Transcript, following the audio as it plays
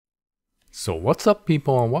So what's up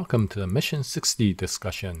people, and welcome to the Mission 60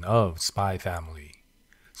 discussion of Spy Family.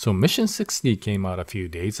 So Mission 60 came out a few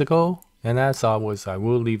days ago, and as always I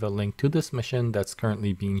will leave a link to this mission that's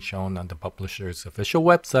currently being shown on the publisher's official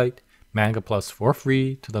website, Manga Plus, for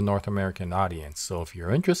free to the North American audience. So if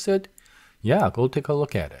you're interested, yeah, go take a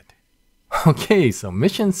look at it. Okay, so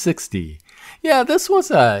Mission 60. Yeah, this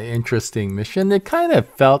was an interesting mission. It kind of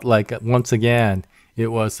felt like, once again, it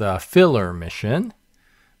was a filler mission.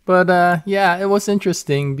 But yeah, it was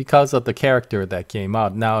interesting because of the character that came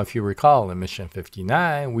out. Now, if you recall, in Mission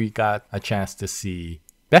 59, we got a chance to see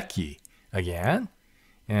Becky again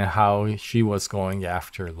and how she was going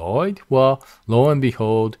after Lloyd. Well, lo and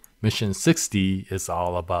behold, Mission 60 is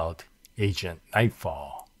all about Agent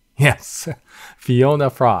Nightfall. Yes, Fiona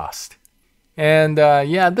Frost. And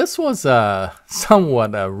yeah, this was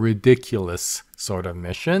somewhat a ridiculous sort of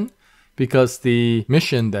mission, because the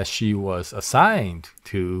mission that she was assigned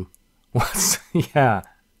to was, yeah,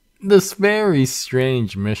 this very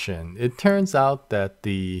strange mission. It turns out that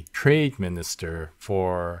the trade minister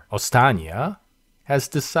for Ostania has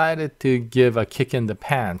decided to give a kick in the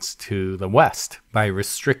pants to the West by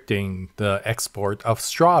restricting the export of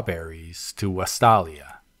strawberries to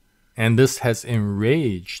Westalia. And this has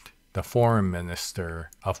enraged the foreign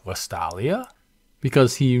minister of Westalia,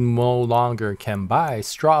 because he no longer can buy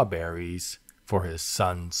strawberries for his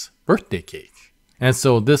son's birthday cake. And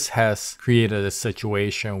so this has created a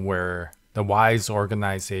situation where the WISE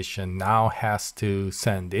organization now has to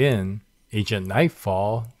send in Agent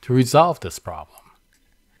Nightfall to resolve this problem.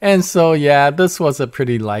 And so yeah, this was a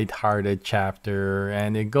pretty lighthearted chapter,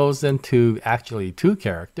 and it goes into actually two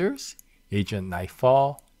characters, Agent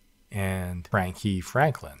Nightfall and Frankie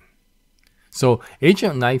Franklin. So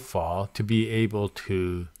Agent Nightfall, to be able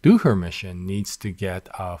to do her mission, needs to get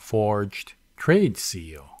a forged trade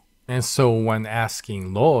seal. And so when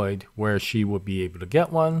asking Lloyd where she would be able to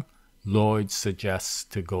get one, Lloyd suggests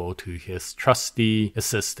to go to his trusty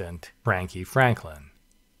assistant, Frankie Franklin.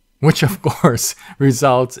 Which of course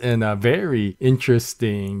results in a very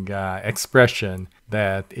interesting expression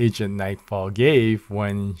that Agent Nightfall gave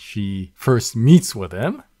when she first meets with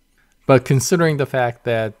him. But considering the fact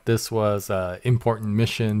that this was an important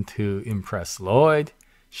mission to impress Lloyd,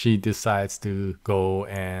 she decides to go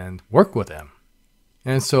and work with him.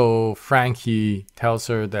 And so Frankie tells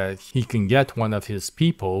her that he can get one of his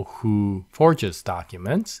people who forges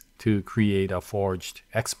documents to create a forged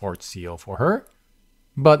export seal for her.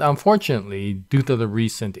 But unfortunately, due to the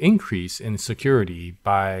recent increase in security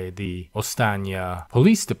by the Ostania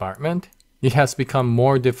Police Department, it has become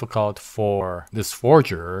more difficult for this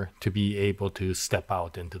forger to be able to step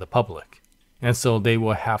out into the public. And so they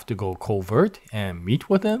will have to go covert and meet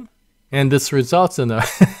with him. And this results in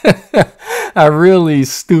a really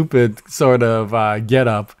stupid sort of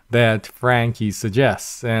getup that Frankie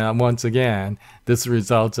suggests. And once again, this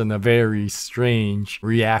results in a very strange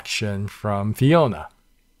reaction from Fiona.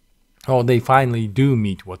 Oh, they finally do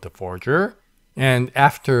meet with the forger. And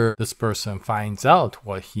after this person finds out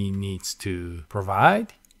what he needs to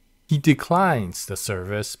provide, he declines the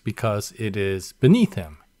service because it is beneath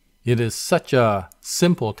him. It is such a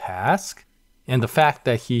simple task, and the fact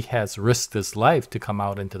that he has risked his life to come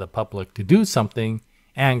out into the public to do something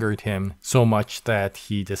angered him so much that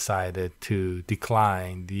he decided to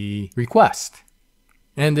decline the request.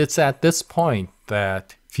 And it's at this point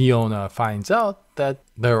that Fiona finds out that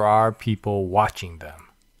there are people watching them,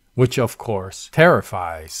 which of course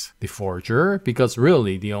terrifies the forger, because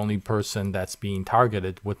really the only person that's being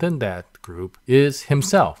targeted within that group is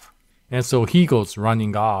himself. And so he goes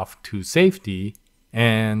running off to safety,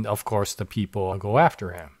 and of course the people go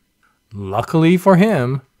after him. Luckily for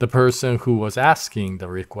him, the person who was asking the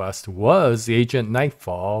request was Agent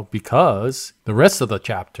Nightfall, because the rest of the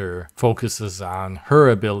chapter focuses on her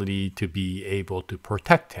ability to be able to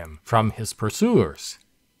protect him from his pursuers.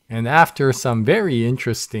 And after some very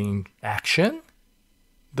interesting action,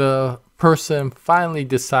 the person finally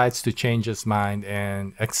decides to change his mind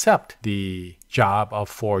and accept the job of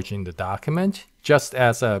forging the document, just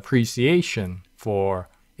as an appreciation for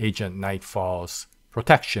Agent Nightfall's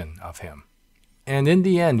protection of him. And in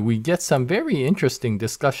the end, we get some very interesting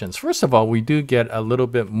discussions. First of all, we do get a little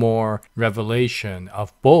bit more revelation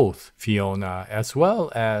of both Fiona as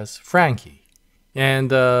well as Frankie. And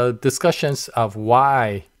discussions of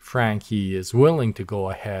why Frankie is willing to go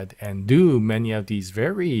ahead and do many of these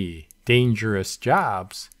very dangerous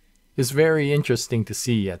jobs is very interesting to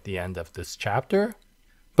see at the end of this chapter.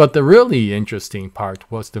 But the really interesting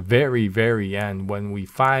part was the very, very end, when we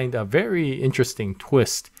find a very interesting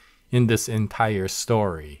twist in this entire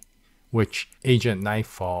story, which Agent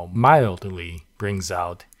Nightfall mildly brings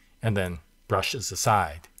out and then brushes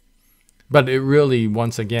aside. But it really,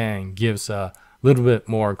 once again, gives a little bit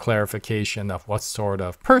more clarification of what sort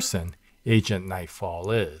of person Agent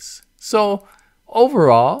Nightfall is. So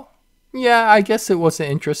overall, yeah, I guess it was an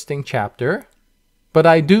interesting chapter. But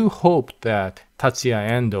I do hope that Tatsuya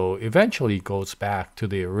Endo eventually goes back to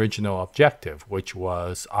the original objective, which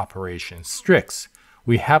was Operation Strix.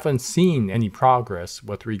 We haven't seen any progress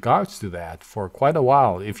with regards to that for quite a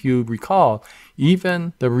while. If you recall,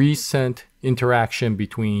 even the recent interaction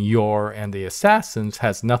between Yor and the assassins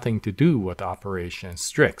has nothing to do with Operation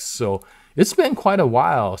Strix. So it's been quite a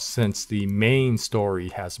while since the main story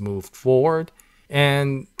has moved forward.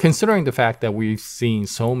 And considering the fact that we've seen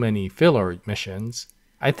so many filler missions,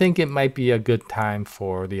 I think it might be a good time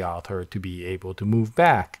for the author to be able to move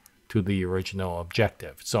back to the original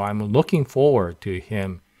objective. So I'm looking forward to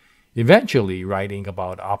him eventually writing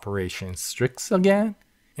about Operation Strix again.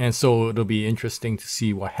 And so it'll be interesting to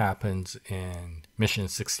see what happens in Mission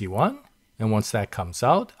 61. And once that comes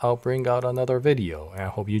out, I'll bring out another video. And I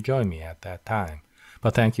hope you join me at that time.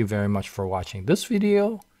 But thank you very much for watching this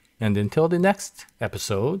video. And until the next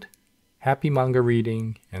episode, happy manga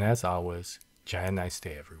reading. And as always, Jaya, nice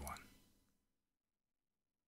day, everyone.